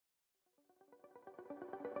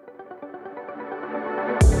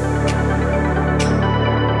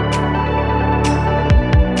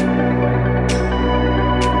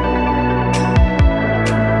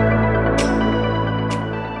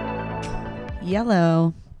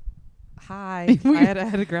Yellow. Hi. I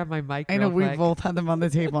had to grab my mic. I know real we quick. both had them on the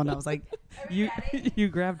table, and I was like, You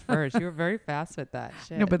grabbed first. You were very fast with that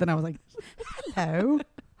shit. no, but then I was like, hello.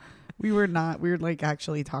 We were like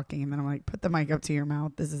actually talking, and then I'm like, put the mic up to your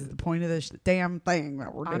mouth. This is the point of this damn thing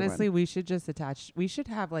that we're honestly, doing. we should just attach. We should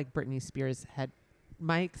have like Britney Spears head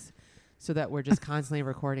mics, so that we're just constantly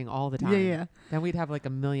recording all the time. Yeah. Then we'd have like a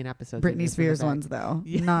million episodes. of Britney this in the Spears back. ones, though.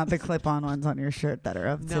 Yeah. Not the clip-on ones on your shirt that are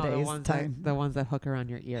of No, today's time. the ones that hook around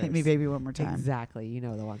your ears. Hit me, baby, one more time. Exactly. You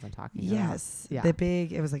know the ones I'm talking about. Yes. Yeah. The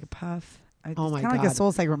big, it was like a puff. Oh my Kind of like a God.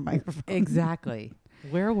 Soul Cycle microphone. Exactly.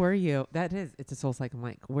 Where were you? It's a Soul Cycle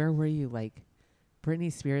mic. Where were you? Like,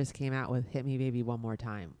 Britney Spears came out with "Hit Me, Baby, One More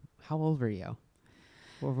Time." How old were you?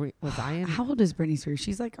 Was I in? How old is Britney Spears?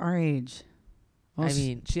 She's like our age. Well, I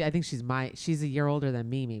mean, I think she's a year older than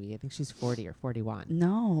me. Maybe I think she's 40 or 41.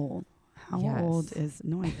 no. How Yes. old is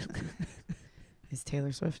is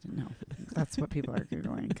Taylor Swift? No, that's what people are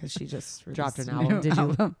googling because she just Dropped an released a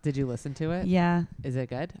album. new Did you listen to it? Yeah. Is it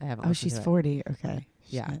good? I haven't. Oh, listened she's to it. 40. Okay.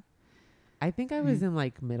 Yeah. Shit. I think I was in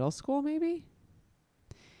like middle school, maybe.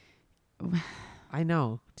 I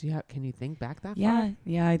know. Can you think back that Yeah. far?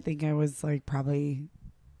 Yeah. I think I was like probably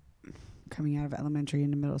coming out of elementary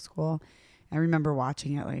into middle school. I remember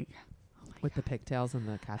watching it like With the pigtails and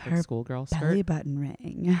the Catholic Her schoolgirl belly skirt. button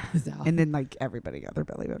ring, Is that, and then like everybody got their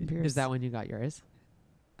belly button pierced. is that when you got yours?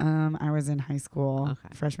 I was in high school,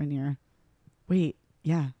 Okay. freshman year. Wait,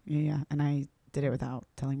 yeah. And I did it without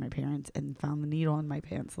telling my parents and found the needle in my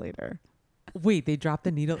pants later. Wait, they dropped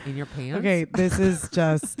the needle in your pants? Okay, this is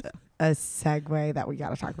just a segue that we got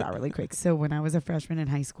to talk about really quick. So when I was a freshman in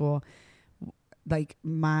high school, like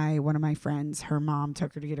one of my friends, her mom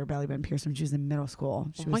took her to get her belly button pierced when she was in middle school.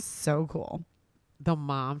 She was so cool. The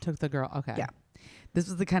mom took the girl. Okay. Yeah. This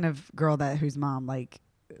was the kind of girl whose mom like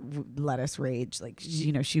let us rage. Like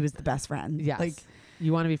she was the best friend. Yes. Like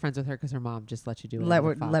you want to be friends with her because her mom just let you do it.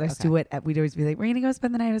 let us do it. We'd always be like, we're gonna go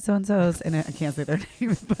spend the night at so and so's, and I can't say their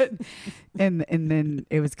name, but and then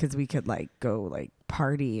it was because we could like go like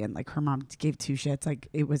party, and like her mom gave two shits. Like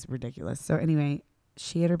it was ridiculous. So anyway,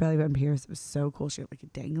 she had her belly button pierced. It was so cool. She had like a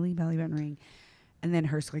dangly belly button ring, and then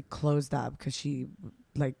hers like closed up because she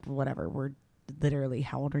like whatever. We're literally,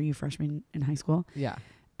 how old are you? Freshman in high school? Yeah.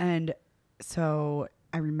 And so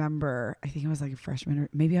I remember, I think I was like a freshman, or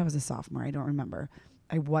maybe I was a sophomore. I don't remember.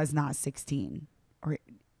 I was not 16 or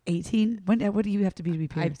 18. What do you have to be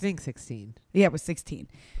pierced? I think 16. Yeah, it was 16.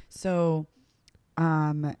 So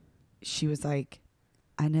she was like,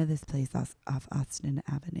 I know this place off Austin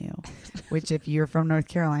Avenue, which if you're from North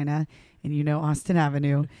Carolina and you know Austin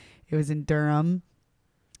Avenue, it was in Durham.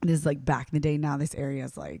 This is like back in the day. Now this area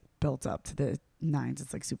is like built up to the nines.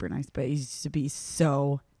 It's like super nice, but it used to be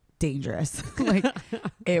so dangerous. Like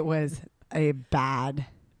it was a bad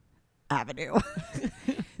avenue.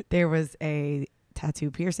 There was a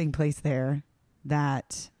tattoo piercing place there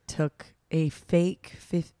that took a fake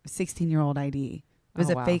 16-year-old ID. It was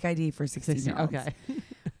a fake ID for 16-year-olds. Okay.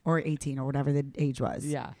 Or 18 or whatever the age was.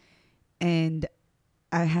 Yeah. And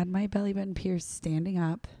I had my belly button pierced standing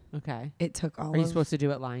up. Okay. It took all Are you supposed to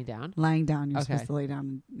do it lying down? lying down. You're Okay. supposed to lay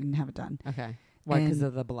down and have it done. Okay. Why? Because And-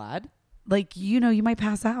 of the blood? Like, you might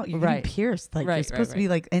pass out. You're Right. getting pierced. Like, you're Right, supposed right, to be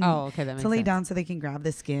like, and Oh, okay. That makes to lay sense. down so they can grab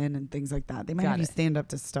the skin and things like that. They might Got have you it. stand up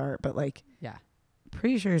to start, but like, Yeah.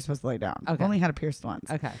 pretty sure you're supposed to lay down. I've Okay. only had it pierced once.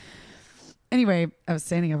 Okay. Anyway, I was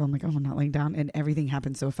standing up. I'm like, oh, I'm not laying down. And everything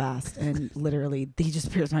happened so fast. And literally, they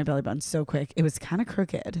just pierced my belly button so quick. It was kind of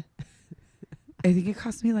crooked. I think it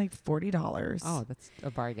cost me like $40. Oh, that's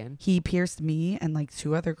a bargain. He pierced me and like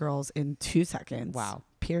two other girls in 2 seconds. Wow.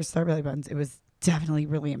 Pierced our belly buttons. It was definitely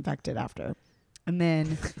really infected after. And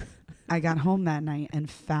then I got home that night and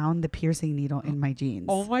found the piercing needle in my jeans.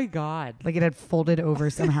 Oh my God. Like it had folded over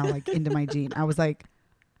somehow like into my jean. I was like,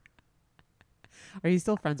 Are you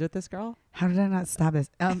still friends with this girl? how did I not stab this?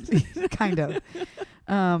 Kind of.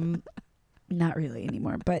 Not really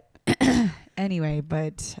anymore. But anyway,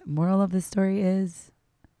 but moral of the story is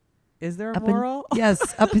Is there a Up in- moral?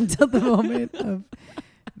 yes, up until the moment of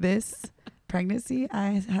this pregnancy,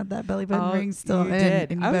 I had that belly button ring still you in.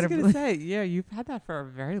 did. And you I was better going to believe- say, yeah, you've had that for a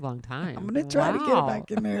very long time. I'm gonna try to get it Wow.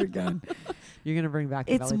 back in there again. You're going to bring back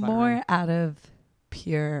the It's belly button more ring. out of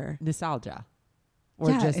pure Nostalgia. Or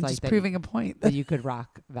yeah, just and like just that, proving a point. that you could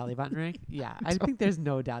rock belly button ring. Yeah. I think there's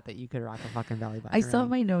no doubt that you could rock a fucking belly button I ring. still have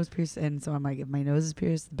my nose pierced in, so I'm like, if my nose is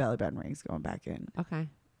pierced, the belly button ring's going back in. Okay.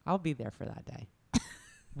 I'll be there for that day.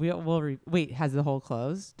 We'll wait, has the hole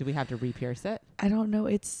closed? Do we have to re-pierce it? I don't know.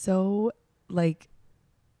 It's so like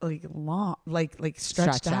long, like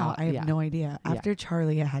stretched Stretched out. out, I have yeah. no idea. Yeah. After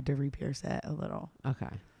Charlie, I had to re-pierce it a little. Okay.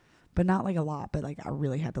 but not like a lot, but like I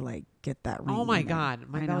really had to like get that ring. Oh my in there. God.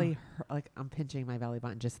 My I belly, like I'm pinching my belly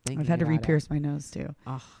button just thinking I've had to about it. re-pierce my nose too.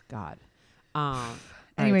 Oh God. All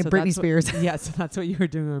Anyway, right, so Britney that's Spears. Yeah, so that's what you were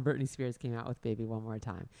doing when Britney Spears came out with Baby One More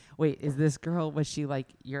Time. Wait, is this girl, was she like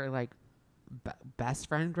your like best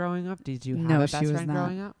friend growing up? Did you have No, a she best was friend not.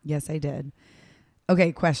 growing up? Yes, I did.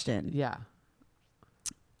 Okay, question. Yeah.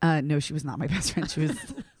 No, she was not my best friend. She was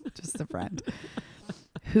just a friend.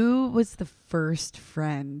 Who was the first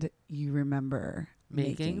friend you remember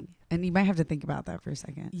making? And you might have to think about that for a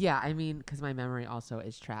second. Yeah, I mean, because my memory also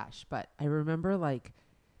is trash. But I remember, like,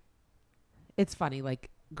 it's funny, like,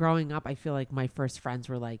 growing up, I feel like my first friends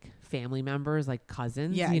were, like, family members, like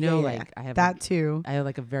cousins, Yeah, you know? yeah. Like, I have that too. I have,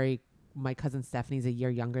 like, my cousin Stephanie's a year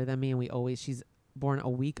younger than me, and she's born a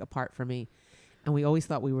week apart from me. And we always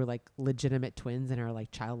thought we were like legitimate twins in our like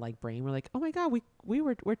childlike brain. We're like, oh my God,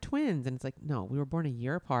 we're twins. And it's like, no, we were born a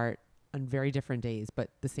year apart on very different days, but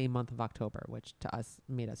the same month of October, which to us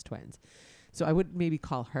made us twins. So I would maybe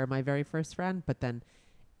call her my very first friend, but then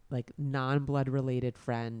like non-blood related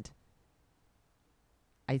friend.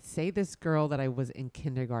 I'd say this girl that I was in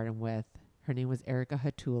kindergarten with, her name was Erica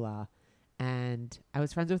Hatula. And I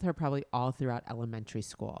was friends with her probably all throughout elementary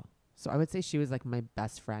school. So I would say she was like my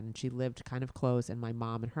best friend, and she lived kind of close, and my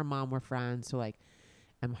mom and her mom were friends. So like,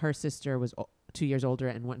 her sister was 2 years older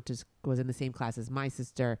and was in the same class as my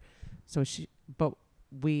sister. So but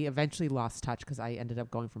we eventually lost touch because I ended up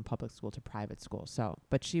going from public school to private school. So,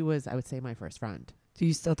 but she was, I would say, my first friend. Do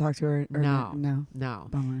you still talk to her? Or No. No.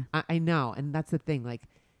 Bummer. I know. And that's the thing. Like,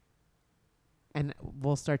 and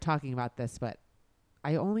we'll start talking about this, but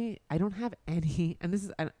I don't have any, and this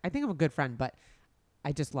is, I think I'm a good friend, but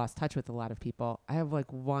I just lost touch with a lot of people. I have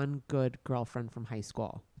like one good girlfriend from high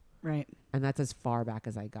school. Right. And that's as far back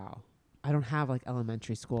as I go. I don't have like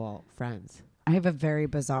elementary school friends. I have a very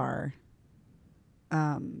bizarre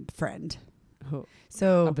friend. Who?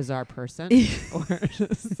 So A bizarre person? Or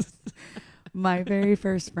just my very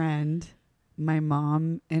first friend, my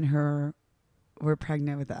mom and her were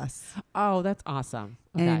pregnant with us. Oh, that's awesome.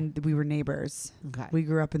 Okay. And we were neighbors. Okay. We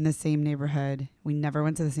grew up in the same neighborhood. We never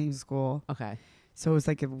went to the same school. Okay. So it was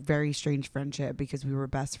like a very strange friendship because we were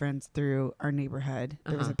best friends through our neighborhood.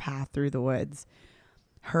 There was a path through the woods.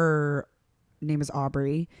 Her name is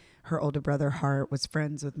Aubrey. Her older brother, Hart, was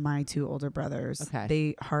friends with my two older brothers.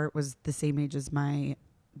 Okay. Hart was the same age as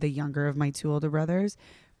the younger of my two older brothers,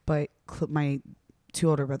 but my two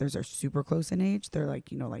older brothers are super close in age. They're like,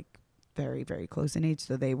 like very, very close in age.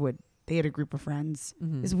 So they had a group of friends.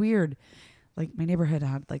 Mm-hmm. It's weird. Like my neighborhood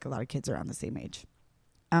had like a lot of kids around the same age.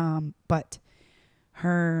 But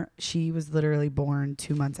she was literally born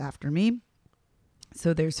 2 months after me.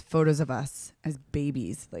 So there's photos of us as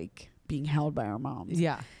babies, like being held by our moms.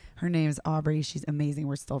 Yeah. Her name is Aubrey. She's amazing.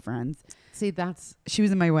 We're still friends. See, she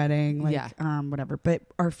was in my wedding, like, yeah. Whatever. But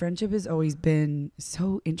our friendship has always been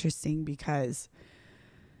so interesting because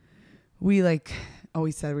we like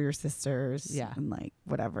always said we were sisters. Yeah. And like,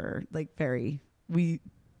 whatever, like we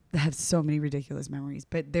have so many ridiculous memories,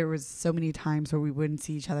 but there was so many times where we wouldn't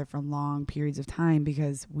see each other for long periods of time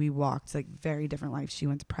because we walked like very different lives. She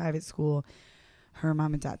went to private school. Her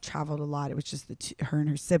mom and dad traveled a lot. It was just her and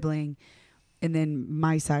her sibling. And then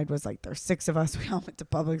my side was like, there's 6 of us. We all went to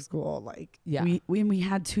public school. Like, yeah. we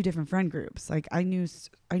had 2 different friend groups. Like I knew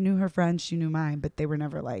her friends, she knew mine, but they were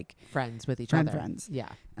never like friends with each other. Friends. Yeah.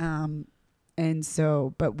 And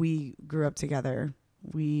so, but we grew up together.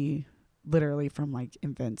 We literally from like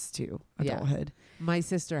infants to adulthood. Yeah. My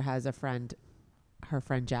sister has a friend, her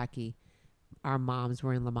friend Jackie. Our moms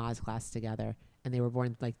were in Lamaze class together, and they were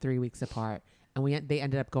born like 3 weeks apart. And they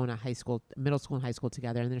ended up going to middle school and high school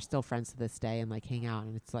together, and they're still friends to this day and like hang out.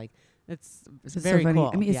 And it's like, it's very so funny.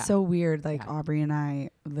 cool. I mean, it's so weird. Like Aubrey and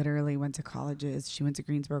I literally went to colleges. She went to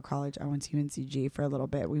Greensboro College. I went to UNCG for a little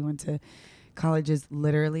bit. We went to colleges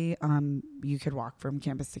literally. You could walk from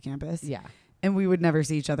campus to campus. Yeah. And we would never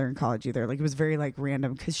see each other in college either. Like it was very like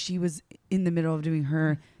random because she was in the middle of doing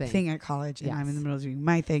her thing at college and I'm in the middle of doing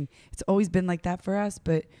my thing. It's always been like that for us,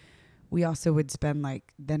 but we also would spend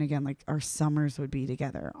like, then again, like our summers would be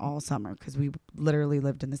together all summer because we literally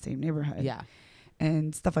lived in the same neighborhood. Yeah.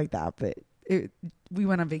 And stuff like that. But we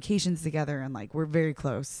went on vacations together and like we're very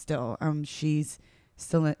close still. She's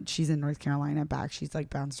in North Carolina back. She's like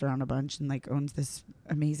bounced around a bunch and like owns this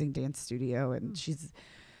amazing dance studio and she's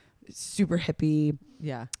super hippie.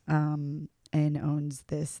 Yeah. And owns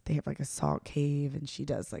this. They have like a salt cave and she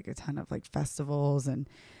does like a ton of like festivals and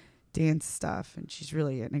dance stuff. And she's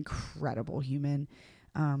really an incredible human.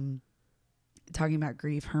 Talking about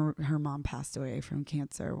grief, her mom passed away from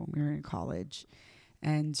cancer when we were in college.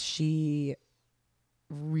 And she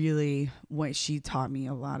really what she taught me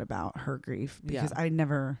a lot about her grief, because I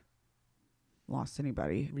never lost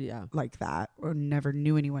anybody like that, or never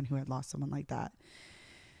knew anyone who had lost someone like that.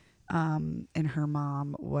 And her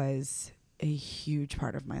mom was a huge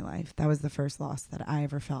part of my life. That was the first loss that I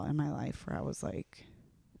ever felt in my life where I was like,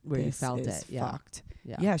 where you felt it. Fucked.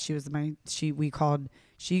 Yeah. She used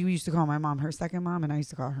to call my mom her second mom, and I used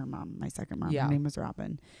to call her mom my second mom. Her name was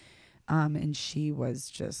Robin. And she was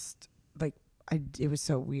just like, it was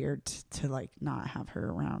so weird to like not have her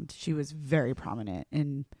around. She was very prominent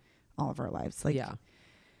in all of our lives. Like,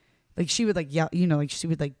 like she would like yell, like she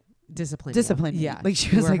would like discipline me. Yeah. Like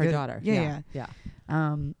she was like her daughter. Yeah.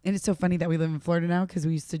 And it's so funny that we live in Florida now, because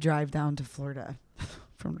we used to drive down to Florida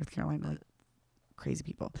from North Carolina, like crazy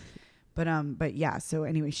people. But yeah, so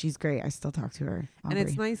anyway, she's great. I still talk to her. Aubrey. And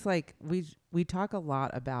it's nice, like we talk a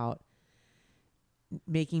lot about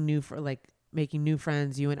making new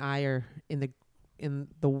friends. You and I are in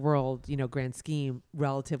the world, grand scheme,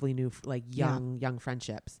 relatively new, like young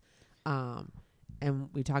friendships. And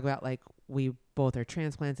we talk about like we both are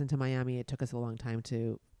transplants into Miami. It took us a long time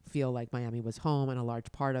to feel like Miami was home, and a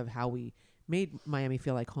large part of how we made Miami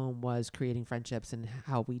feel like home was creating friendships and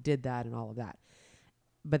how we did that and all of that.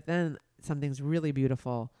 But then something's really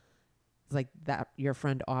beautiful, like that your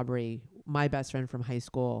friend Aubrey, my best friend from high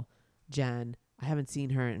school, Jen, I haven't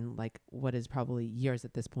seen her in like what is probably years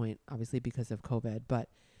at this point, obviously because of COVID, but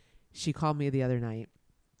she called me the other night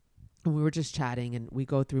and we were just chatting, and we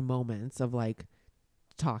go through moments of like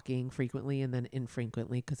talking frequently and then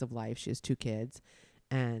infrequently because of life. She has 2 kids,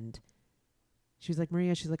 and she was like,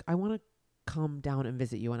 Maria, she's like, I want to come down and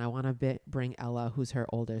visit you, and I want to bring Ella, who's her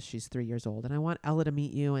oldest. She's 3 years old, and I want Ella to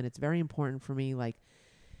meet you, and it's very important for me, like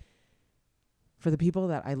for the people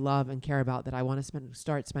that I love and care about, that I want to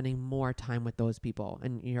start spending more time with those people,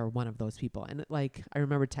 and you're one of those people. And like I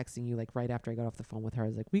remember texting you like right after I got off the phone with her. I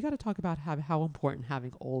was like, we got to talk about how important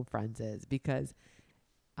having old friends is, because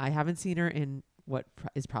I haven't seen her in what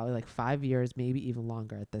is probably like 5 years, maybe even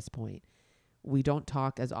longer at this point. We don't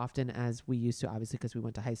talk as often as we used to, obviously, because we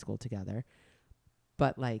went to high school together.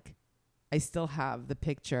 But like, I still have the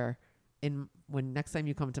picture when next time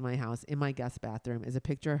you come to my house, in my guest bathroom is a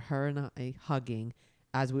picture of her and I hugging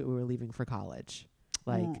as we were leaving for college.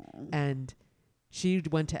 Like, and she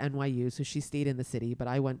went to NYU, so she stayed in the city, but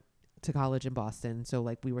I went to college in Boston. So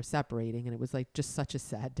like we were separating, and it was like just such a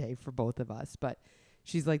sad day for both of us. But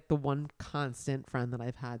she's like the one constant friend that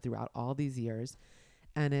I've had throughout all these years.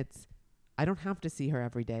 And I don't have to see her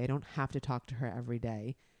every day. I don't have to talk to her every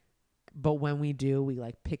day. But when we do, we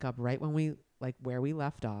like pick up right when we like where we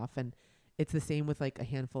left off. And it's the same with like a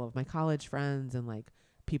handful of my college friends and like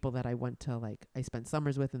people that I spent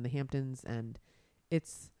summers with in the Hamptons. And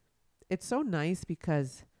it's so nice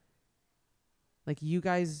because like you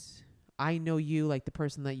guys, I know you like the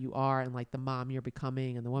person that you are, and like the mom you're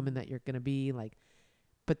becoming and the woman that you're going to be, like,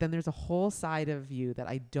 but then there's a whole side of you that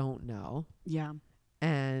I don't know. Yeah.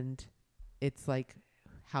 And it's like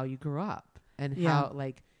how you grew up and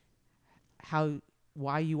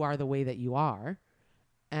why you are the way that you are.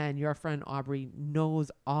 And your friend Aubrey knows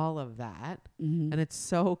all of that. Mm-hmm. And it's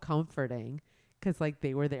so comforting because like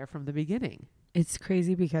they were there from the beginning. It's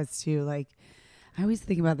crazy because too, like, I always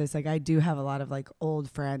think about this. Like, I do have a lot of like old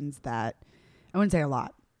friends that I wouldn't say a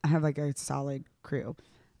lot. I have like a solid crew.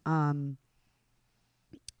 I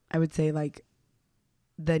would say like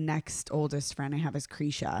the next oldest friend I have is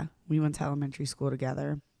Krisha. We went to elementary school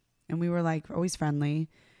together, and we were like always friendly.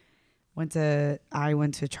 I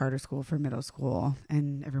went to charter school for middle school,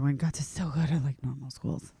 and everyone got to still go to like normal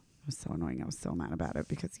schools. It was so annoying. I was so mad about it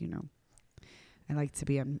because, I like to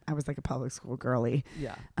be I was like a public school girly.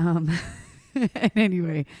 Yeah. And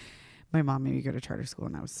anyway, my mom made me go to charter school,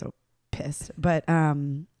 and I was so pissed. But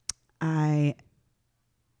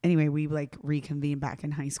we like reconvened back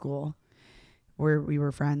in high school where we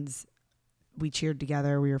were friends. We cheered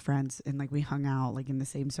together. We were friends, and like we hung out like in the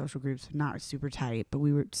same social groups, not super tight, but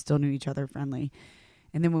we still knew each other, friendly.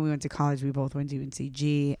 And then when we went to college, we both went to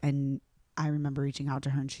UNCG, and I remember reaching out to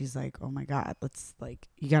her, and she's like, "Oh my God,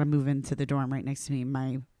 you got to move into the dorm right next to me."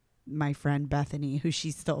 My friend Bethany, who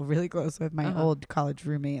she's still really close with, my old college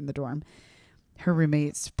roommate in the dorm, her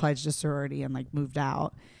roommates pledged a sorority and like moved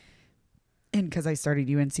out. And because I started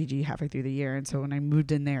UNCG halfway through the year. And so when I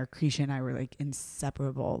moved in there, Krisha and I were like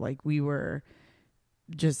inseparable. Like we were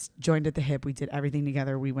just joined at the hip. We did everything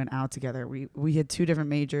together. We went out together. We had 2 different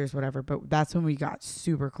majors, whatever. But that's when we got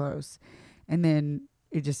super close. And then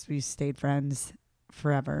we stayed friends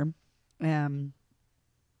forever. And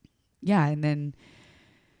then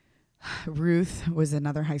Ruth was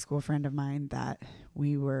another high school friend of mine that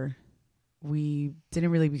we were we didn't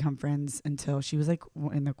really become friends until she was like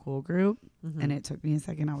in the cool group. Mm-hmm. And it took me a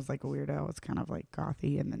second. I was like a weirdo. I was kind of like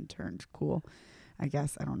gothy and then turned cool. I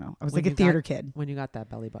guess. I don't know. I was When like a you theater kid. When you got that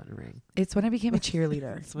belly button ring. It's when I became a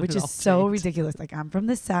cheerleader, It's when which it is all so changed. ridiculous. Like I'm from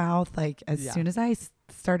the South. Like as Yeah. soon as I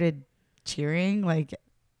started cheering, like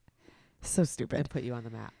so It stupid. put you on the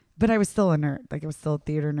map. But I was still a nerd. Like I was still a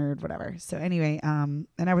theater nerd, whatever. So anyway, and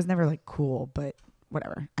I was never like cool, but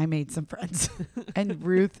whatever. I made some friends. And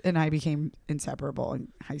Ruth and I became inseparable in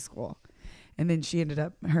high school. And then she ended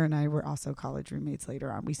up, her and I were also college roommates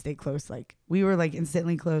later on. We stayed close. Like we were like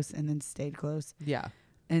instantly close and then stayed close. Yeah.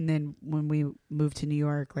 And then when we moved to New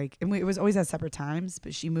York, like, and it was always at separate times,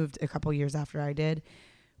 but she moved a couple years after I did.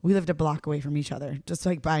 We lived a block away from each other, just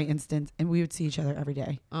like by instance, and we would see each other every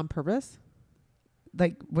day. On purpose?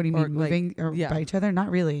 Like, what do you Or, mean, like, moving or yeah. by each other? Not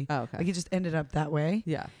really. Oh, okay. Like, it just ended up that way.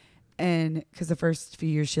 Yeah. And because the first few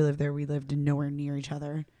years she lived there, we lived nowhere near each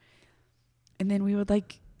other. And then we would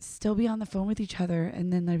like still be on the phone with each other.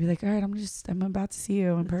 And then I'd be like, all right, I'm about to see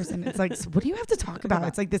you in person. It's like, so what do you have to talk about?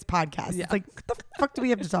 It's like this podcast. Yeah. It's like, what the fuck do we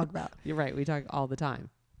have to talk about? You're right. We talk all the time.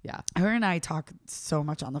 Yeah. Her and I talk so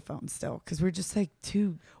much on the phone still because we're just like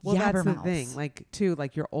two Well, that's the yabbermouths. thing. Like, too,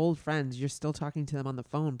 like your old friends, you're still talking to them on the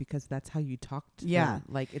phone because that's how you talk to Yeah. them.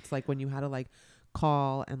 Like, it's like when you had to like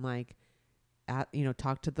call and like,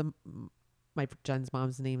 talk to them. My Jen's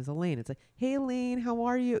mom's name is Elaine. It's like, hey, Elaine, how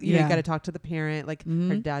are you? You know, Yeah. you got to talk to the parent. Like, her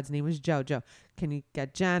Mhm. dad's name was Joe. Joe, can you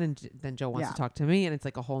get Jen? And then Joe wants Yeah. to talk to me. And it's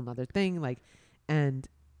like a whole nother thing. Like, and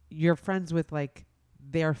you're friends with like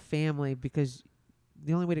their family because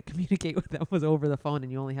the only way to communicate with them was over the phone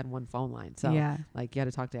and you only had one phone line. So, yeah. like, you had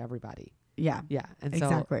to talk to everybody. Yeah. Yeah. And so,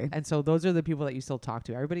 Exactly. and so those are the people that you still talk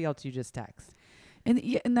to. Everybody else you just text. And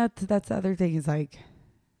yeah, and that's the other thing is like,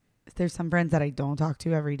 there's some friends that I don't talk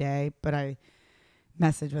to every day, but I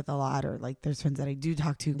message with a lot, or like there's friends that I do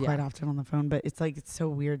talk to quite Yeah. often on the phone. But it's like it's so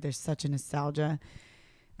weird. There's such a nostalgia,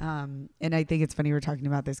 and I think it's funny we're talking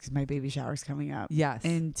about this because my baby shower's coming up. Yes.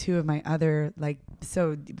 And two of my other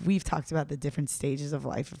so we've talked about the different stages of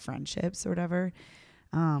life of friendships or whatever.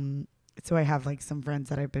 So I have like some friends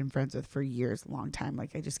that I've been friends with for years, a long time.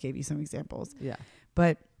 Like I just gave you some examples. yeah.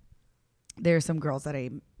 But there are some girls that I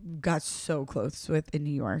got so close with in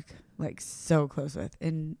New York, like so close with.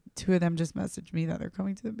 And two of them just messaged me that they're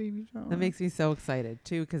coming to the baby shower. That makes me so excited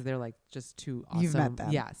too, because they're like just too awesome. You've met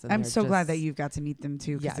them. Yes. and I'm they're so glad that just- you've got to meet them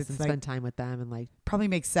too. Yes, Because and it's like spend time with them and like probably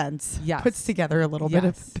makes sense. Yes. Puts together a little bit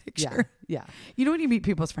of Yes. the picture. Yeah. You know when you meet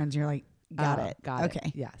people's friends, you're like, got it. Got it.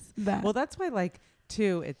 Okay. Yes. That. Well, that's why like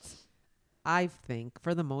too. I think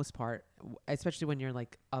for the most part, especially when you're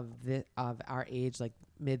like of our age, like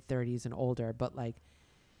mid 30s and older, but like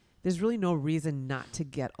there's really no reason not to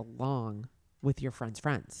get along with your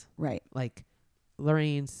friends. right. Like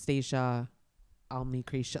Lorraine, Stacia, Almi,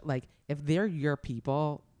 Krisha, like if they're your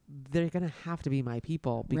people, they're going to have to be my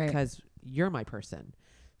people Right. because you're my person.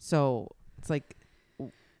 So it's like,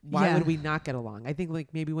 why Yeah. would we not get along? I think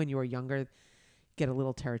like maybe when you were younger, get a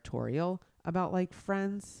little territorial about like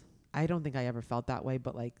friends. I don't think I ever felt that way,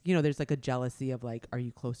 but like, there's like a jealousy of like, are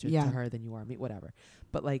you closer Yeah. to her than you are me? Whatever.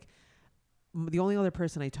 But like, the only other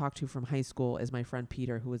person I talked to from high school is my friend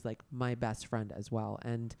Peter, who is like my best friend as well.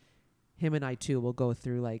 And him and I too will go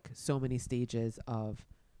through like so many stages of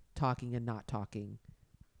talking and not talking.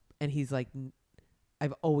 And he's like,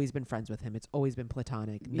 I've always been friends with him. It's always been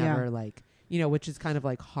platonic, Yeah. never like, which is kind of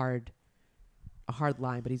like a hard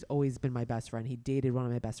line, but he's always been my best friend. He dated one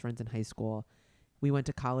of my best friends in high school. We went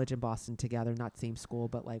to college in Boston together, not same school,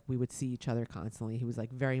 but like we would see each other constantly. He was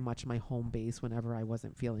like very much my home base whenever I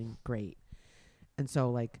wasn't feeling great. And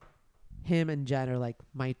so like him and Jen are like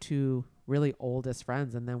my two really oldest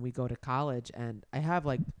friends. And then we go to college and I have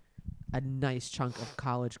like a nice chunk of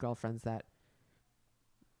college girlfriends that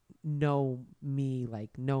know me,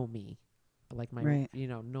 like my, Right.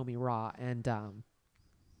 know me raw. And,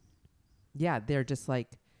 yeah, they're just like,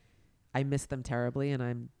 I miss them terribly.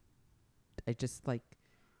 And I just like,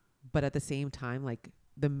 but at the same time, like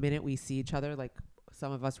the minute we see each other, like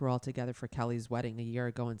some of us were all together for Kelly's wedding a year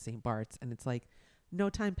ago in St. Bart's, and it's like no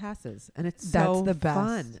time passes, and it's That's so the best.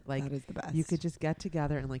 fun. Like that is the best. you could just get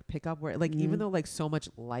together and like pick up where, like, Mhm. even though like so much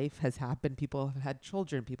life has happened, people have had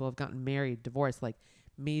children, people have gotten married, divorced, like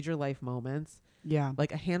major life moments. Yeah.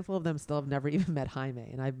 Like a handful of them still have never even met Jaime,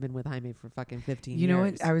 and I've been with Jaime for fucking 15 years. You know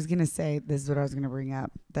what? I was going to say, this is what I was going to bring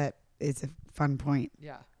up. That it's a fun point.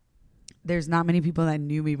 Yeah. There's not many people that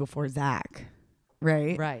knew me before Zach,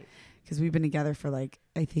 right? Right. Because we've been together for like,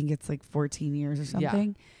 I think it's like 14 years or Yeah.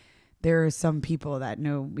 something. There are some people that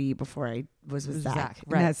know me before I was with Zach. Zach,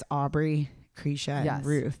 And right. that's Aubrey, Krisha, Yes. and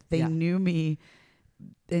Ruth. They Yeah. knew me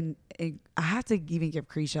I have to even give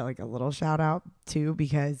Krisha like a little shout out too,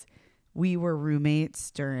 because we were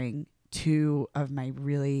roommates during 2 of my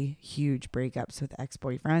really huge breakups with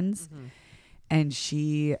ex-boyfriends. Mm-hmm. And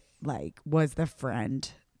she like was the friend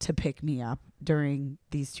to pick me up during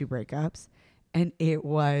these 2 breakups. And it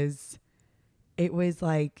was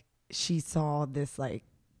like she saw this like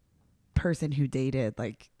person who dated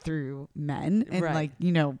like through men, and Right. like,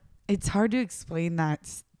 you know, it's hard to explain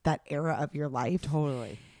that era of your life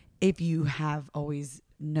Totally. if you have always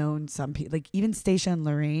known some people, like even Stacia and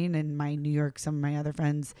Lorraine and my New York, some of my other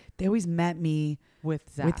friends, they always met me With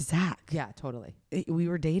Zach. Yeah, totally. we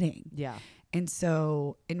were dating. Yeah. And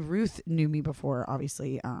so, and Ruth knew me before,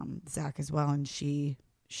 obviously, Zach as well. And she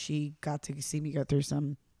got to see me go through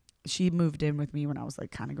she moved in with me when I was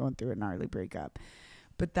like kind of going through a gnarly breakup.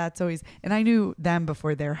 But that's always, and I knew them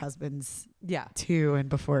before their husbands Yeah. too, and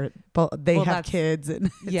before they have kids.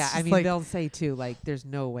 And Yeah. it's I just mean, like, they'll say too, like, there's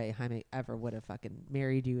no way Jaime ever would have fucking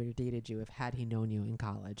married you or dated you if had he known you in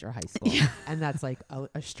college or high school. Yeah. And that's like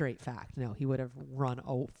a straight fact. No, he would have run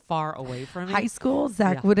far away from me. high school,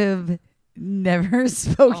 Zach Yeah. would have never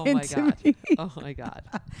spoken my to God. me. Oh my God.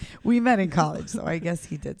 We met in college, so I guess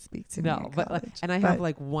he did speak to me No, in but like, college. and I have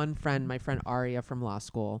like one friend, my friend Aria from law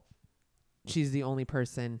school. She's the only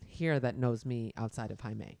person here that knows me outside of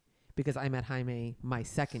Jaime, because I met Jaime my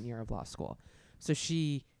second year of law school. So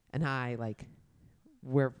she and I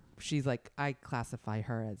she's like, I classify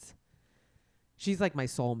her as, she's like my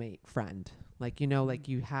soulmate friend. Like, you know, like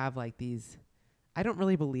you have like these, I don't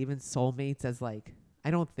really believe in soulmates as like, I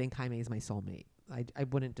don't think Jaime is my soulmate. I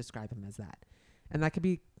wouldn't describe him as that. And that could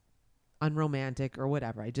be unromantic or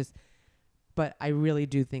whatever. But I really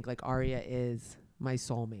do think like Aria is my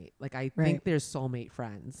soulmate. Like I think there's soulmate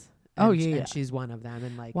friends. Oh, and yeah, and she's one of them.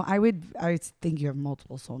 And like, well, I think you have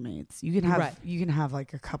multiple soulmates. You can have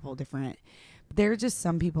like a couple different. There are just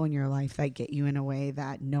some people in your life that get you in a way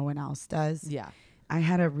that no one else does. yeah, I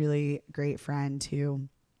had a really great friend who,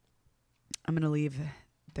 I'm gonna leave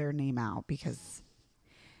their name out because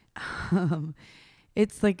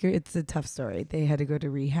it's a tough story. They had to go to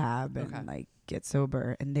rehab and like get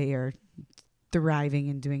sober, and they are thriving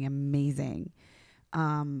and doing amazing.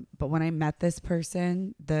 But when I met this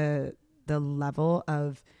person, the level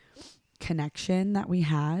of connection that we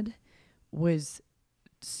had was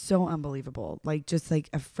so unbelievable. Like just like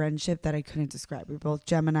a friendship that I couldn't describe. We were both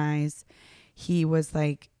Geminis. He was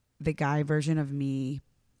like the guy version of me.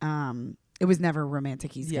 It was never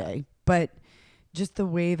romantic. He's gay, but just the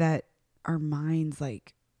way that our minds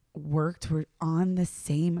like worked were on the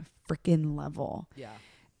same freaking level. yeah,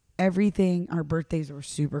 Everything, our birthdays were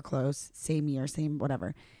super close, same year, same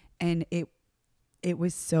whatever. And it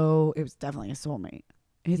was definitely a soulmate.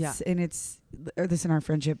 Listen, our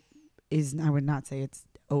friendship I would not say it's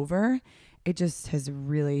over. It just has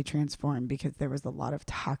really transformed because there was a lot of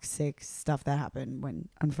toxic stuff that happened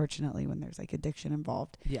unfortunately, when there's like addiction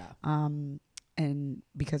involved. yeah. And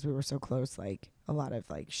because we were so close, like a lot of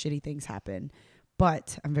like shitty things happen.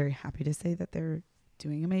 But I'm very happy to say that they're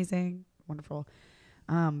doing amazing, wonderful.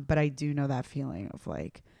 But I do know that feeling of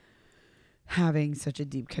like having such a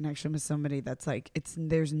deep connection with somebody that's like,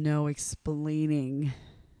 there's no explaining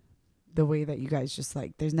the way that you guys just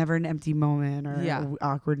like, there's never an empty moment or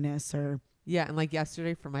awkwardness or. Yeah. And like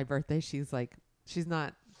yesterday for my birthday, she's a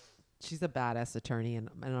badass attorney and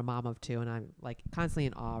a mom of 2. And I'm like constantly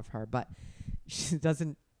in awe of her, but she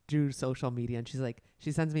doesn't do social media. And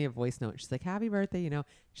she sends me a voice note. She's like, happy birthday. You know,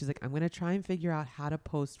 she's like, I'm going to try and figure out how to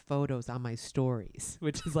post photos on my stories,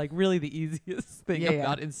 which is like really the easiest thing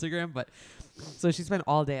about Instagram. But so she spent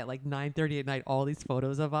all day at like 9:30 at night, all these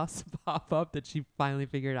photos of us pop up that she finally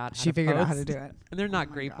figured out how to do it. And they're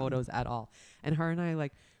not great photos at all. And her and I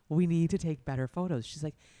like, we need to take better photos. She's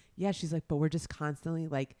like, yeah, but we're just constantly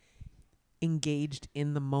like engaged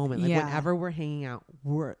in the moment. Like whenever we're hanging out,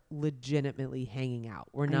 we're legitimately hanging out.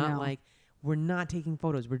 We're not taking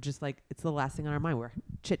photos. We're just like, it's the last thing on our mind. We're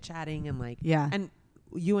chit chatting and like, and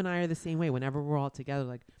you and I are the same way. Whenever we're all together,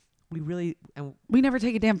 like we never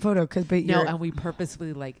take a damn photo and we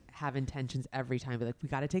purposefully like have intentions every time. We're like, we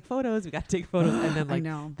got to take photos. And then like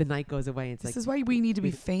the night goes away. And it's this is why we need to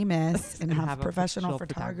be famous and have professional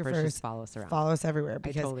photographers follow us around, follow us everywhere.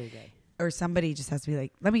 Because I totally agree. Or somebody just has to be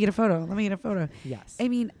like, let me get a photo. Yes. I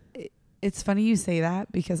mean, it's funny you say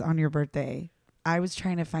that because on your birthday, I was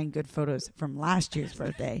trying to find good photos from last year's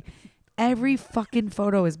birthday. Every fucking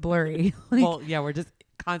photo is blurry. We're just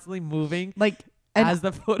constantly moving. As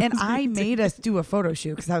the photos. And I made us do a photo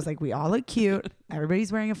shoot because I was like, we all look cute.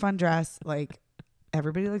 Everybody's wearing a fun dress. Like,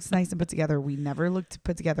 everybody looks nice and put together. We never looked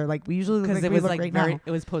put together. Like, we usually look like we look right now.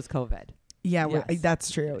 It was post-COVID. Yeah, Yes.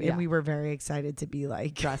 that's true. Yeah. And we were very excited to be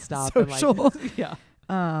like Dressed up social. and like, yeah.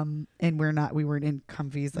 And we weren't in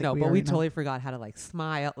comfies. Like No, but are we in totally forgot how to like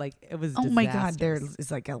smile. Like it was oh my God, there disastrous.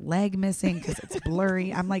 is like a leg missing because it's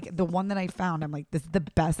blurry. I'm like, the one that I found, I'm like, this is the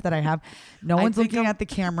best that I have. No I one's think looking I'm- at the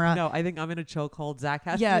camera. No, I think I'm in a chokehold. Zach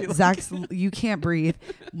has Yeah, to be like, Zach's, you can't breathe.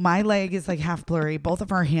 My leg is like half blurry. Both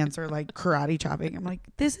of our hands are like karate chopping. I'm like,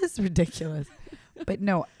 this is ridiculous. But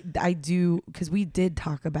no, I do, because we did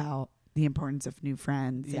talk about the importance of new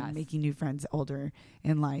friends Yes. and making new friends older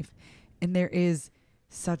in life. And there is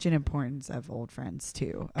such an importance of old friends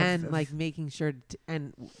too. and like making sure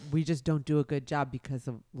and we just don't do a good job because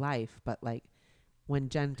of life. But like when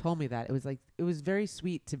Jen told me that, it was very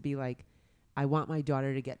sweet to be like, I want my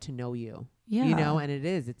daughter to get to know you. yeah. You know, and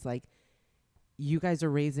it's like you guys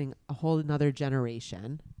are raising a whole another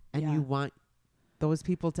generation, and Yeah. you want those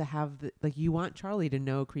people to have like you want Charlie to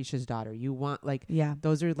know Krisha's daughter. You want like Yeah.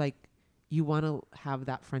 those are like you want to have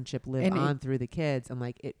that friendship live And on through the kids, and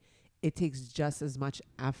like it takes just as much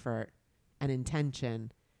effort and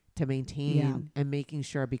intention to maintain Yeah. and making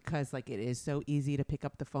sure, because like it is so easy to pick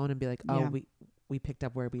up the phone and be like, oh, Yeah. we picked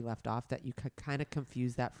up where we left off, that you could kind of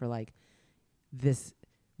confuse that for like this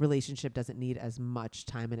relationship doesn't need as much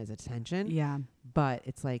time and as attention. Yeah. But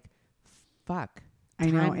it's like, fuck. I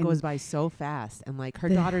know. Time And goes by so fast. And like her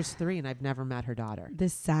daughter's 3 and I've never met her daughter. the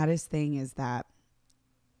saddest thing is that,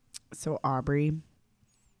 so Aubrey,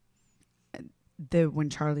 when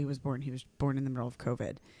Charlie was born, he was born in the middle of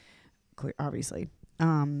COVID, obviously.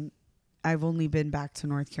 I've only been back to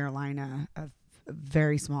North Carolina a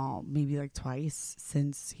very small, maybe like twice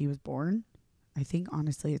since he was born. I think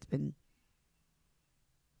honestly it's been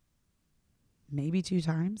maybe 2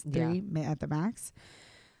 times, 3 at the max,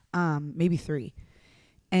 maybe 3.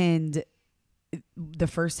 And the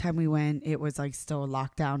first time we went, it was like still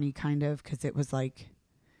lockdowny kind of, because it was like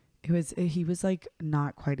he was like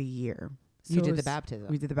not quite a year. So You did the baptism.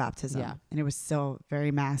 We did the baptism. Yeah. And it was still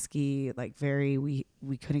very masky, like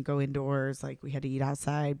we couldn't go indoors, like we had to eat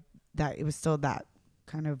outside. That it was still that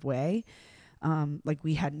kind of way. Like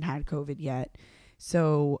we hadn't had COVID yet.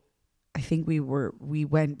 So I think we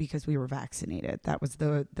went because we were vaccinated. That was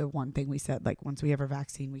the one thing we said, like once we have our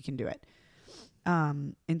vaccine, we can do it.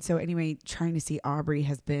 And so anyway, trying to see Aubrey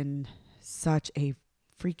has been such a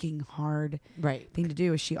freaking hard thing to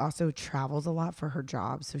do. She also travels a lot for her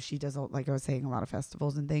job. So she does, like I was saying, a lot of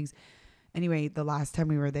festivals and things. Anyway, the last time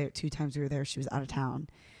we were there, 2 times we were there, she was out of town.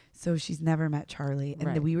 So she's never met Charlie. And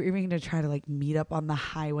then we were even going to try to like meet up on the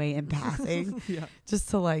highway in passing just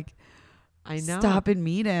to like I know. stop and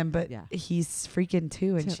meet him. But Yeah. he's freaking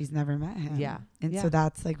 2 and she's never met him. Yeah. And Yeah. so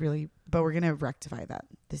that's like really, but we're going to rectify that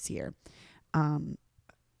this year.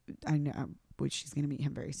 I know, which she's going to meet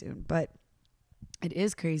him very soon. But it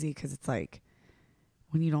is crazy because it's like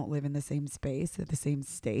when you don't live in the same space at the same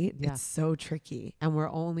state, it's so tricky. And we're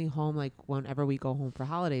only home, like whenever we go home for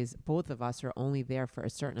holidays, both of us are only there for a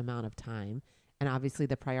certain amount of time. And obviously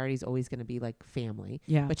the priority is always going to be like family.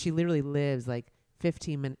 Yeah. But she literally lives like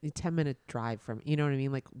 10-minute drive from, you know what I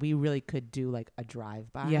mean? Like we really could do like a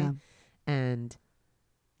drive by. Yeah. And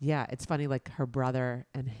yeah, it's funny. Like her brother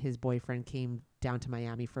and his boyfriend came down to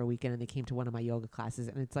Miami for a weekend and they came to one of my yoga classes.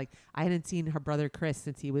 And it's like, I hadn't seen her brother Chris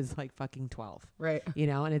since he was like fucking 12, Right. you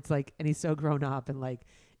know? And it's like, and he's so grown up, and like,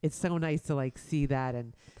 it's so nice to like see that.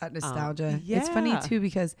 And That nostalgia. It's funny too,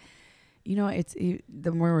 because, you know,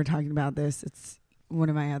 the more we're talking about this, it's one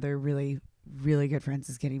of my other really, really good friends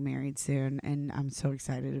is getting married soon. And I'm so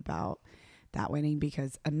excited about that wedding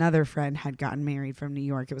because another friend had gotten married from New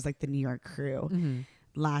York. It was like the New York crew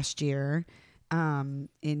last year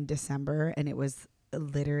in December. And it was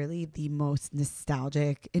literally the most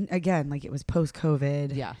nostalgic. And again, like it was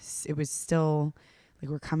post-COVID. Yes. It was still like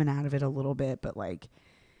we're coming out of it a little bit, but like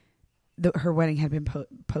her wedding had been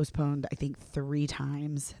postponed, I think 3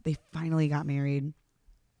 times. They finally got married.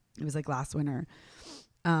 It was like last winter.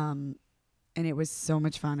 And it was so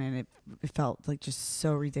much fun, and it felt like just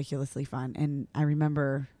so ridiculously fun. And I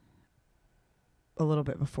remember a little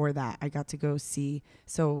bit before that, I got to go see,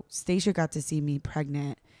 so Stacia got to see me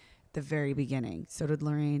pregnant the very beginning. So did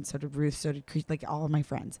Lorraine, so did Ruth, so did like all of my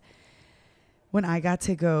friends. When I got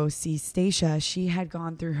to go see Stacia, she had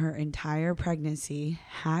gone through her entire pregnancy,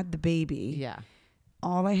 had the baby. Yeah.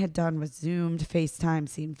 All I had done was Zoomed, FaceTime,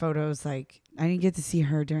 seen photos. Like I didn't get to see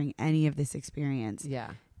her during any of this experience.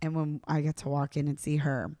 Yeah. And when I got to walk in and see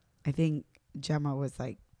her, I think Gemma was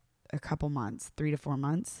like a couple months, 3 to 4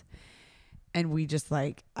 months. And we just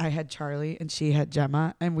like, I had Charlie and she had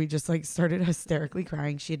Gemma, and we just like started hysterically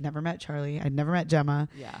crying. She had never met Charlie. I'd never met Gemma.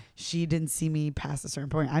 Yeah. She didn't see me past a certain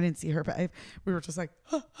point. I didn't see her, but we were just like,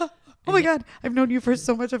 oh my God, I've known you for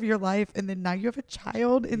so much of your life. And then now you have a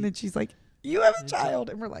child. And then she's like, you have a child.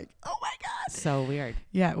 And we're like, oh my God. So weird.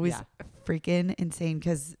 Yeah, it was freaking insane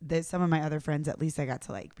because some of my other friends, at least I got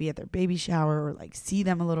to like be at their baby shower or like see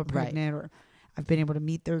them a little pregnant, or I've been able to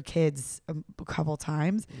meet their kids a couple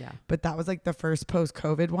times. Yeah. But that was like the first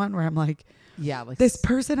post-COVID one where I'm like, yeah, like this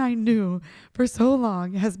person I knew for so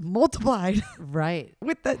long has multiplied right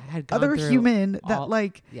with that had gone other through human that all-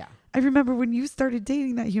 like, yeah. I remember when you started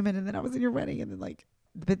dating that human and then I was in your wedding, and then like,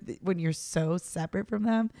 but when you're so separate from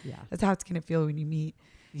them, Yeah. that's how it's going to feel when you meet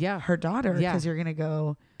Yeah. her daughter, Yeah. because you're going to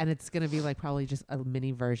go, And it's going to be like probably just a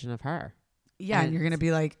mini version of her. and And you're going to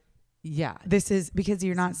be like, Yeah. this is because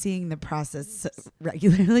you're not seeing the process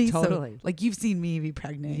regularly. Totally. So, like, you've seen me be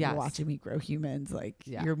pregnant. Yes. You're watching me grow humans. Like,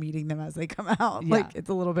 Yeah. you're meeting them as they come out. Yeah. Like, it's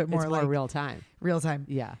a little bit more It's like more real time. real time.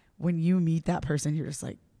 Yeah. When you meet that person, you're just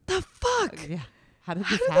like, the fuck? Yeah. How did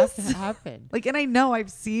How this did this- happen? Like, and I know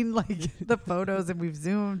I've seen like the photos and we've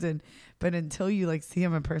zoomed, but until you like see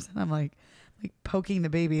them in person, I'm like poking the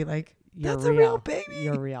baby, like, You're that's a real baby.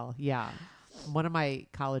 You're real. Yeah. One of my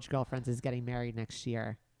college girlfriends is getting married next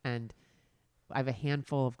year, and I have a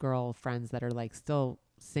handful of girl friends that are like still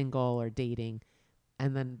single or dating.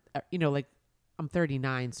 And then, like I'm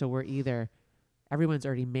 39. So we're either everyone's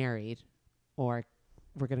already married or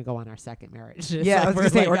we're going to go on our second marriage. Yeah, I was we're gonna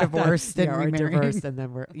say, or at the- divorced and or remarried. divorced. And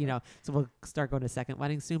then so we'll start going to second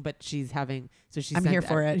wedding soon, but she's having, so she's I'm here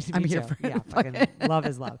for it. I'm here for it. Yeah. Fucking love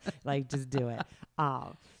is love. Like, just do it.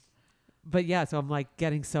 But yeah, so I'm like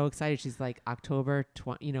getting so excited. She's like October,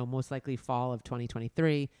 most likely fall of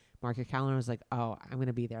 2023. Mark your calendar. I was like, oh, I'm going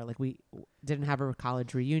to be there. Like, we didn't have a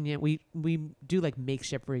college reunion. We do like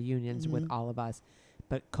makeshift reunions with all of us,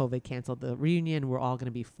 but COVID canceled the reunion. We're all going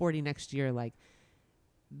to be 40 next year. Like,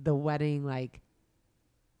 the wedding, like,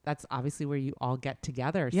 that's obviously where you all get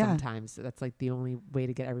together sometimes. So that's like the only way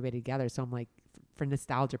to get everybody together. So I'm like, for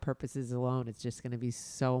nostalgia purposes alone, it's just going to be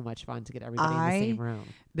so much fun to get everybody in the same room.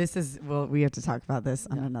 This is, well, we have to talk about this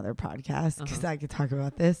on another podcast because I could talk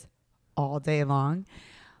about this all day long.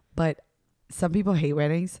 But some people hate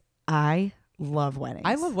weddings. I love weddings.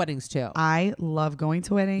 I love weddings too. I love going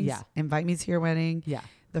to weddings. Yeah. Invite me to your wedding. Yeah.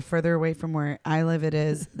 The further away from where I live it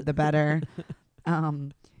is, the better.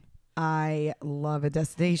 I love a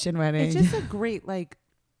destination wedding. It's just a great, like,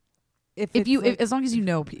 if as long as you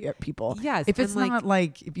know people. Yes. If it's and, not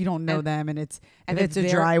like, if you don't know them and if it's a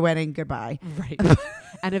they're- dry wedding, goodbye. Right.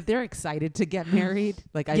 And if they're excited to get married,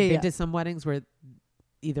 like I've been to some weddings where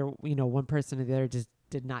either, one person or the other just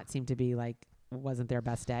did not seem to be like, wasn't their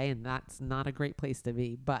best day. And that's not a great place to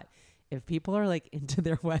be. But if people are like into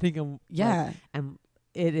their wedding and and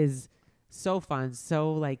it is so fun,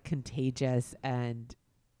 so like contagious, and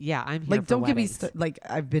I'm here like, for don't weddings. give me like,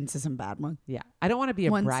 I've been to some bad ones. Yeah. I don't want to be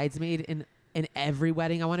a Once- bridesmaid in every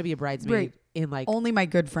wedding. I want to be a bridesmaid in like Only my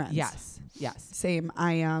good friends. Yes. Same.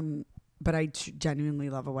 But I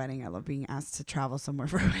genuinely love a wedding. I love being asked to travel somewhere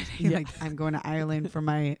for a wedding. Yeah. Like, I'm going to Ireland for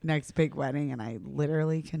my next big wedding, and I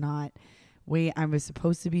literally cannot wait. I was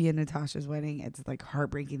supposed to be in Natasha's wedding. It's like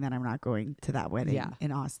heartbreaking that I'm not going to that wedding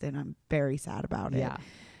in Austin. I'm very sad about it. Yeah.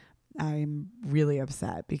 I'm really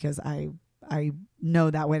upset because I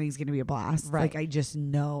know that wedding's going to be a blast. Right. Like, I just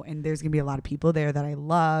know, and there's going to be a lot of people there that I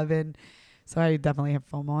love, and so I definitely have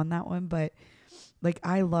FOMO on that one. But like,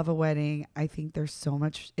 I love a wedding. I think there's so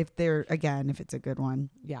much, if it's a good one.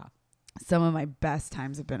 Yeah. Some of my best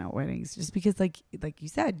times have been at weddings, just because like you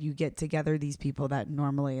said, you get together these people that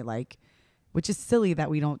normally, like, which is silly that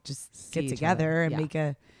we don't just get together and make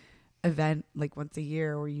a event like once a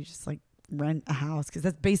year where you just like rent a house, because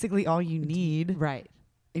that's basically all you need. Right.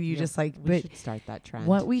 And you just like, we should start that trend.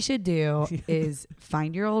 What we should do is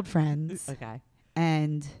find your old friends Okay.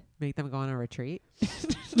 and Make them go on a retreat.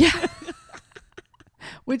 yeah.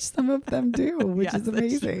 Which some of them do, which Yes, is that's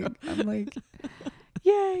amazing. I'm like,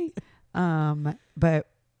 yay. But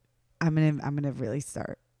I'm gonna really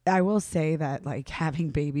start. I will say that like having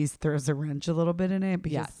babies throws a wrench a little bit in it,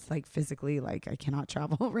 because like physically, like I cannot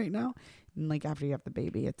travel right now. And like after you have the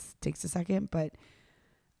baby, it takes a second. But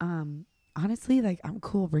honestly, like I'm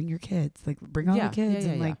cool. Bring your kids. Like bring all the kids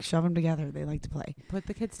and like shove them together. They like to play. Put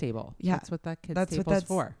the kids table. Yeah. That's what that kids That's what table's that's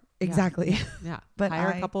for. Exactly. Yeah. But hire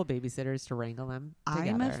a couple of babysitters to wrangle them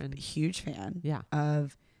together. I'm a huge fan yeah.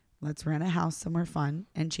 of let's rent a house somewhere fun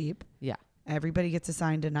and cheap. Yeah. Everybody gets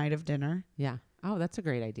assigned a night of dinner. Yeah. Oh, that's a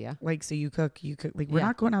great idea. Like, so you cook. Like, we're Yeah.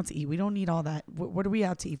 not going out to eat. We don't need all that. What are we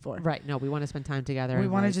out to eat for? Right. No, we want to spend time together. We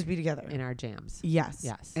and, want to like, just be together. in our jams. Yes.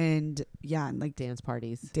 Yes. And yeah, and like Dance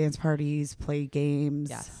parties. dance parties, play games.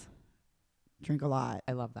 Yes. Drink a lot.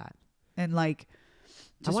 I love that. And like,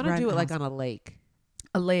 I want to rent do it a like house. on a lake.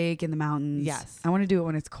 A lake in the mountains. Yes. I want to do it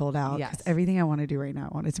when it's cold out. Yes. Because everything I want to do right now,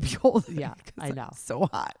 I want it to be cold. Yeah, 'Cause I know. It's so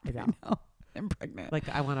hot. I know. right now. I'm pregnant. Like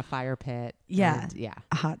I want a fire pit. Yeah. and- yeah.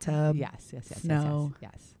 A hot tub. Yes. snow.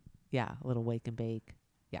 Yes. Yeah. A little wake and bake.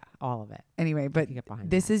 Yeah. All of it. Anyway, but You get behind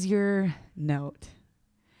this that. is your note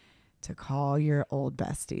to call your old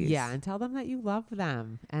besties. Yeah, and tell them that you love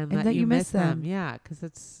them and, And that you miss them. them. Yeah, because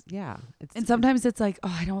it's And sometimes it's like,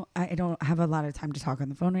 oh, I don't have a lot of time to talk on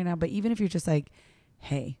the phone right now. But even if you're just like,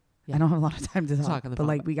 hey, Yeah. I don't have a lot of time to talk, on the but phone.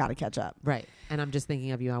 like we got to catch up. right. And I'm just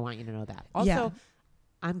thinking of you. I want you to know that. Also, Yeah.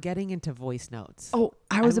 I'm getting into voice notes. Oh,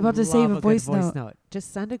 I was about to say love a good voice note.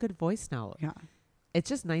 Just send a good voice note. Yeah, It's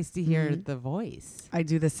just nice to hear Mhm. the voice. I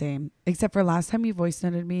do the same. Except for last time you voice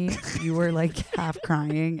noted me, you were like half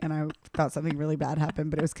crying, and I thought something really bad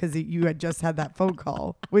happened, but it was because you had just had that phone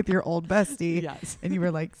call with your old bestie, Yes. and you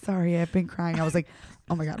were like, "Sorry, I've been crying." I was like,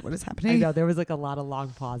 "Oh my god, what is I happening?" know there was like a lot of long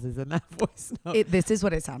pauses in that voice note. This is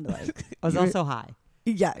what it sounded like. It was you were- also high.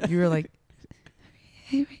 Yeah, you were like,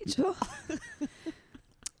 "Hey, Rachel,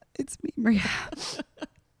 it's me, Maria."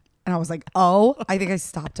 And I was like, oh, I think I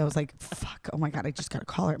stopped. I was like, fuck, oh my God, I just got to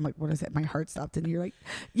call her. I'm like, what is it? My heart stopped. And you're like,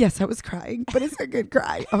 yes, I was crying, but it's a good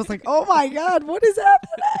cry. I was like, oh my God, what is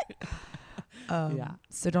happening? Yeah.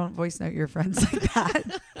 So don't voice note your friends like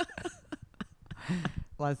that.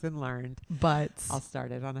 Lesson learned. But I'll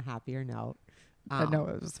start it on a happier note. no,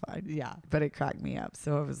 it was fine. Yeah. But it cracked me up.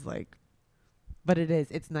 So I was like, But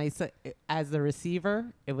it's nice as the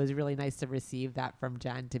receiver. It was really nice to receive that from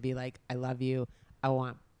Jen, to be like, I love you. I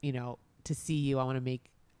want, to see you. I want to make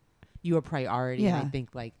you a priority. And Yeah. I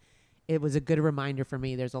think like it was a good reminder for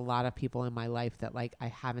me. There's a lot of people in my life that like I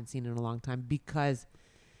haven't seen in a long time because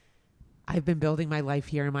I've been building my life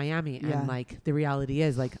here in Miami. Yeah. And like the reality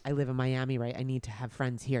is like I live in Miami, right? I need to have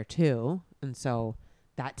friends here too. And so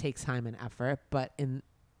that takes time and effort. But in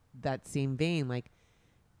that same vein, like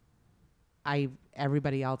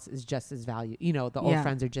everybody else is just as valuable. The old Yeah.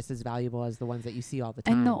 friends are just as valuable as the ones that you see all the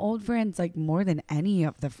time. and the old friends, like more than any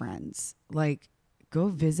of the friends, like go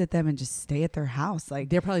visit them and just stay at their house. Like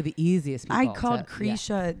they're probably the easiest people. I called yeah.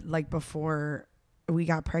 Krisha like before we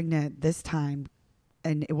got pregnant this time,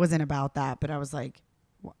 and it wasn't about that, but I was like,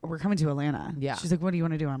 we're coming to Atlanta. Yeah. She's like, what do you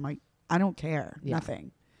want to do? I'm like, I don't care. Yeah.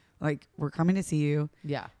 Nothing. Like, we're coming to see you.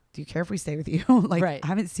 Yeah. Do you care if we stay with you? Like, Right. I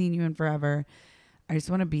haven't seen you in forever. I just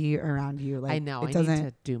want to be around you. Like, I know. It I doesn't, need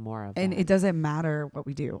to do more of and that. it doesn't matter what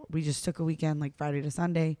we do. We just took a weekend, like Friday to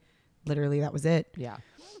Sunday. Literally, that was it. Yeah.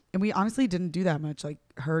 And we honestly didn't do that much. Like,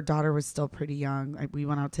 her daughter was still pretty young. Like, we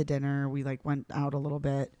went out to dinner. We like went out a little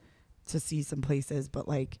bit to see some places, but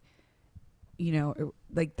like,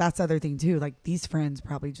 like that's the other thing too. Like, these friends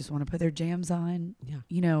probably just want to put their jams on.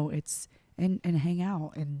 Yeah. It's and hang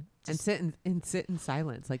out and just, sit in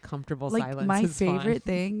silence, like comfortable like silence. my is fine. favorite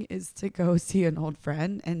thing is to go see an old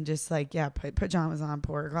friend and just like put pajamas on,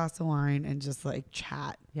 pour a glass of wine, and just like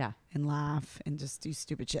chat Yeah. and laugh and just do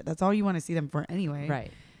stupid shit. That's all you want to see them for anyway.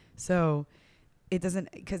 Right. So it doesn't,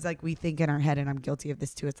 because like we think in our head, and I'm guilty of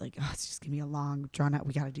this too. It's like, oh, it's just gonna be a long drawn out.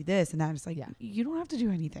 We got to do this and that. It's like, Yeah. you don't have to do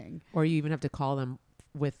anything. Or you even have to call them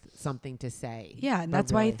with something to say. Yeah, and But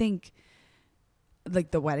that's why I really- think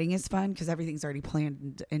like the wedding is fun because everything's already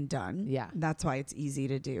planned and done. Yeah. That's why it's easy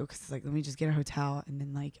to do because it's like, let me just get a hotel and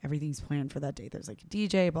then like everything's planned for that day. There's like a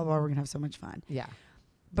DJ, blah, blah, we're going to have so much fun. Yeah.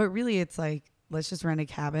 But really it's like, let's just rent a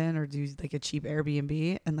cabin or do like a cheap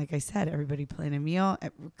Airbnb. And like I said, everybody plan a meal,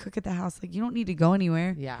 cook at the house. Like, you don't need to go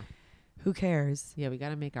anywhere. Yeah. Who cares? Yeah. We got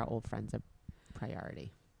to make our old friends a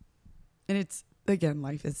priority. And it's, again,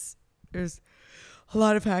 there's a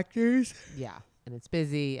lot of factors. Yeah. And it's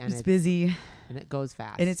busy and It's busy and it goes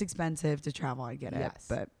fast. and it's expensive to travel. I get it. Yes.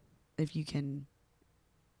 But if you can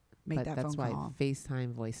make But that that's phone why call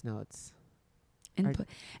FaceTime voice notes. and, are-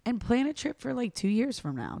 and plan a trip for like 2 years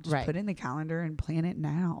from now. Just Right. put it in the calendar and plan it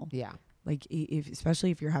now. Yeah. Like especially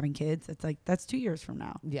if you're having kids, it's like, that's 2 years from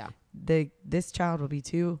now. Yeah. This child will be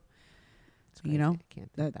 2. It's You know, crazy. I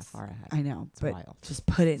can't think that that's- far ahead. I know, It's but wild. just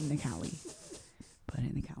put it in the put it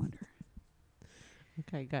in the calendar.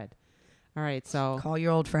 Okay, good. All right, so Call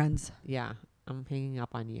your old friends. yeah, I'm hanging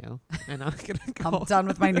up on you, and I'm gonna I'm go. done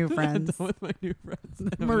with my new I'm friends. done with my new friends. I'm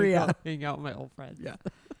gonna Maria. go hang out with my old friends. Yeah.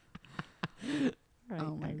 All right,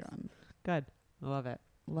 Oh my guys. God. Good. I love it.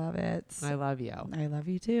 Love it. I love you. I love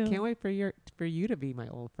you too. Can't wait for you to be my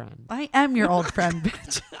old friend. I am your old friend,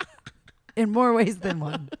 bitch. In more ways than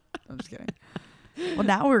one. I'm just kidding. Well,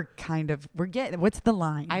 now we're getting, what's the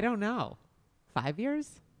line? I don't know. 5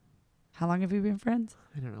 years? How long have we been friends?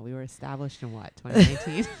 I don't know. We were established in what,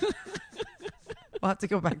 2019? We'll have to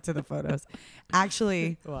go back to the photos.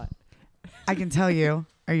 Actually, What? I can tell you.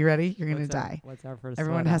 Are you ready? You're going to die. What's our first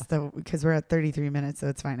Everyone photo? has to, because we're at 33 minutes, so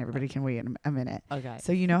it's fine. Everybody can wait a minute. Okay.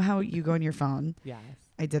 So you know how you go on your phone? Yes.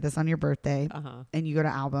 I did this on your birthday, Uh-huh. and you go to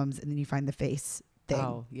albums, and then you find the face thing.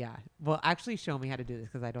 Oh, yeah. Well, actually show me how to do this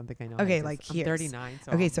because I don't think I know. Okay, how to do like this. I'm here's- 39.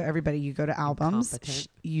 So Okay, so everybody, you go to albums. Incompetent.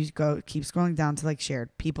 You go keep scrolling down to like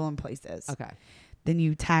shared people and places. Okay. Then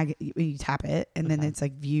you tap it, and then Okay. it's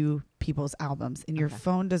like view people's albums, and your Okay.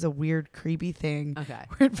 phone does a weird, creepy thing Okay.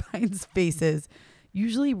 where it finds faces,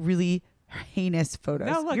 usually really heinous photos.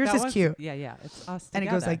 No, look, Yours that is one's- cute, Yeah, yeah. It's us and it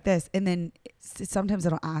goes together. like this, and then sometimes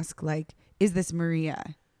it'll ask like, "Is this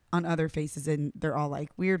Maria?" on other faces, and they're all like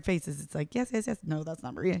weird faces. It's like, yes, yes, yes. No, that's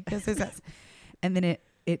not Maria. Yes, yes, yes. And then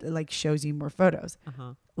it like shows you more photos.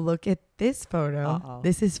 Uh-huh. Look at this photo. Uh-oh.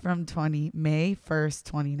 This is from May 1st,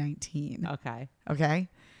 2019. Okay. Okay.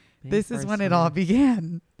 May This is 1st, when it all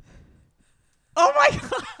began. Oh my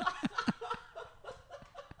god.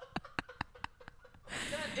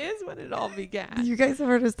 That is when it all began. You guys have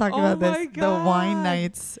heard us talk Oh about my this. The wine God.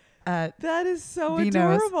 nights at, That is so Vino's.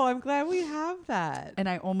 adorable. I'm glad we have that. and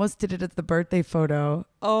I almost did it as the birthday photo,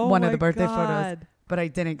 Oh, one of my the birthday photos. God. but I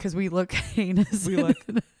didn't because we look heinous. We look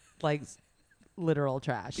like literal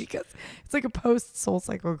trash. because it's like a post Soul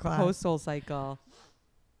Cycle class. Post Soul Cycle,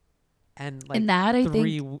 and like and that I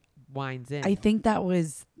three think wines in. I think that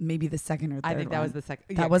was maybe the second or third. I think that was one. the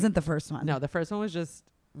second. That wasn't the first one. No, the first one was just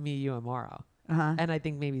me, you, and Morrow. Uh-huh. And I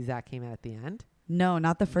think maybe Zach came out at the end. No,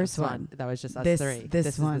 not the first That's one. That was just us This three.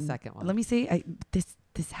 this one. is the second one. Let me see.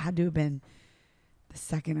 This had to have been the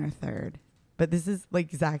second or third. But this is like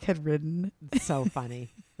Zach had written. It's so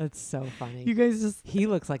funny. That's so funny. You guys just He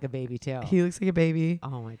looks like a baby too. he looks like a baby.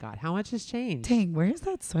 Oh my god, how much has changed? Dang, where's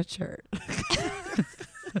that sweatshirt?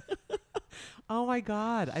 Oh my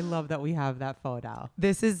god, I love that we have that photo.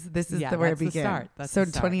 This is Yeah, the where it that's the began. start. That's so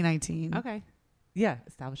the start. 2019. Okay. Yeah,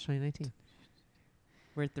 established 2019.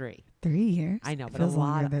 We're 3. 3 years. I know, It but a feels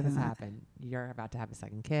lot longer has than that. happened. You're about to have a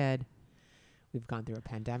second kid. We've gone through a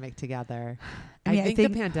pandemic together. I mean, I think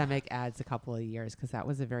think- the pandemic adds a couple of years because that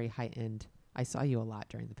was a very heightened. I saw you a lot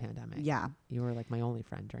during the pandemic. Yeah. You were like my only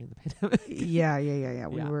friend during the pandemic. Yeah. Yeah.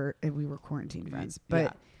 We were quarantine friends. Yeah.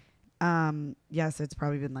 But yeah, so it's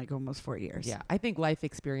probably been like almost 4 years. Yeah, I think life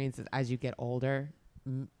experiences as you get older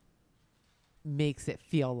makes it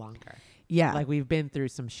feel longer. Yeah. Like we've been through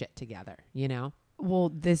some shit together, you know? Well,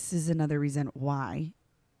 this is another reason why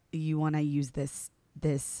you want to use this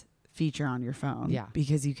feature on your phone. Yeah.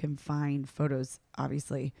 Because you can find photos,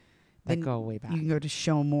 obviously. That Then go way back. You can go to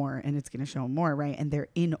show more and it's going to show more, right? And they're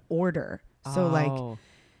in order. So like Oh,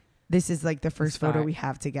 this is like the first photo start. we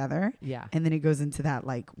have together. yeah. And then it goes into that,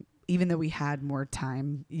 like, even though we had more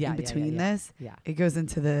time Yeah, in yeah, between yeah. this, Yeah. it goes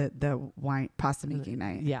into the wine pasta making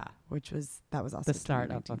night, Yeah. which was also The start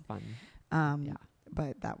of 2019. a fun. Yeah. Yeah.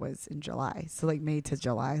 But that was in July. So like May to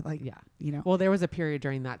July, like, Yeah. you know, Well, there was a period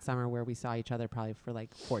during that summer where we saw each other probably for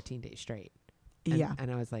like 14 days straight. And, yeah. And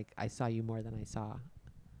I was like, I saw you more than I saw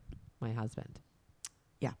my husband.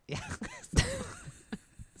 Yeah. Yeah.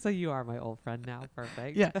 So you are my old friend now.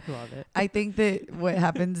 Perfect. Yeah. I love it. I think that what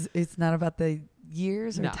happens, it's not about the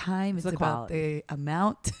years or No, time. it's It's the about quality. the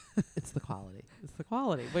amount, It's the quality. It's the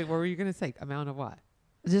quality. Wait, what were you going to say? Amount of what?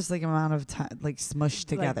 just like amount of time, like smushed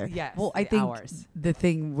together. Like, yes. Well, I the think hours. the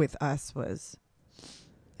thing with us was,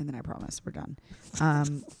 and then I promise we're done.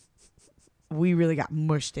 We really got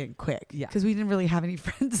mushed in quick. Yeah. Because we didn't really have any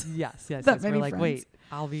friends. Yes, yes. that yes. many We're like, friends. wait,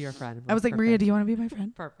 I'll be your friend. I was like, Maria, do you want to be my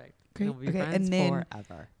friend? Perfect. Great. We'll be Okay, friends and then-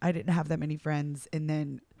 forever. I didn't have that many friends. And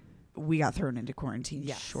then we got thrown into quarantine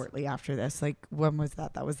Yes. shortly after this. Like, when was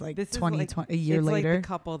that? That was like This is 2020, a year it's later. like the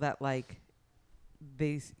couple that like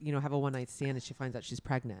they have a one night stand and she finds out she's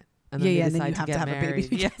pregnant. And Yeah, then yeah, they and then you decide to have to get have a baby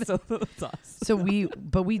married. Yeah, so that's us.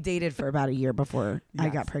 So we dated for about a year before I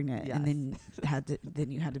Yes, got pregnant, and yes. then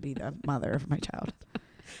you had to be the mother of my child.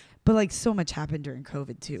 But like so much happened during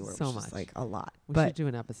COVID too, where it So was just much. like a lot. We But should do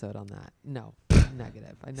an episode on that. No,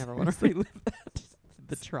 negative. I never want to Seriously. relive that.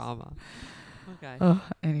 The trauma. Okay.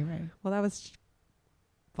 Anyway, Well, that was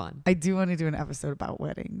fun. I do want to do an episode about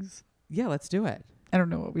weddings. Yeah, let's do it. I don't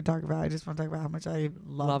know what we talk about. I just want to talk about how much I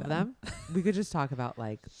love them. We could just talk about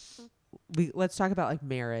like let's talk about like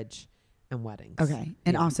marriage and weddings. Okay,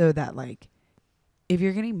 and Yeah. also that like if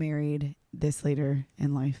you're getting married this later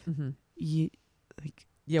in life, Mm-hmm. you like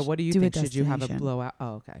Yeah. What do you Do a think? Should you have a destination. blowout?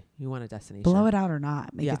 Oh, okay. You want a destination? blow it out or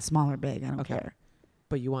not, make Yeah. it small or big. I don't Okay. care.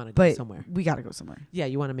 But you want to go but somewhere. we got to go somewhere. Yeah,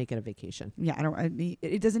 you want to make it a vacation. Yeah,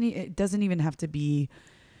 it doesn't even have to be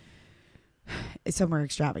somewhere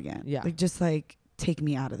extravagant. Yeah. Like just like take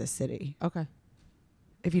me out of the city Okay.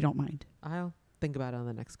 if you don't mind. I'll think about it on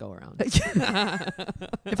the next go around.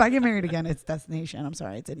 If I get married again, it's destination. I'm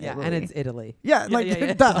sorry, it's in Yeah, Italy. and it's Italy. Yeah,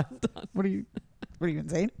 like duh. Done. What are you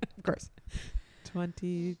insane? Of course.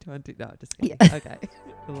 2020. No, just kidding. Yeah. Okay.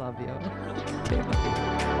 Love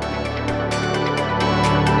you.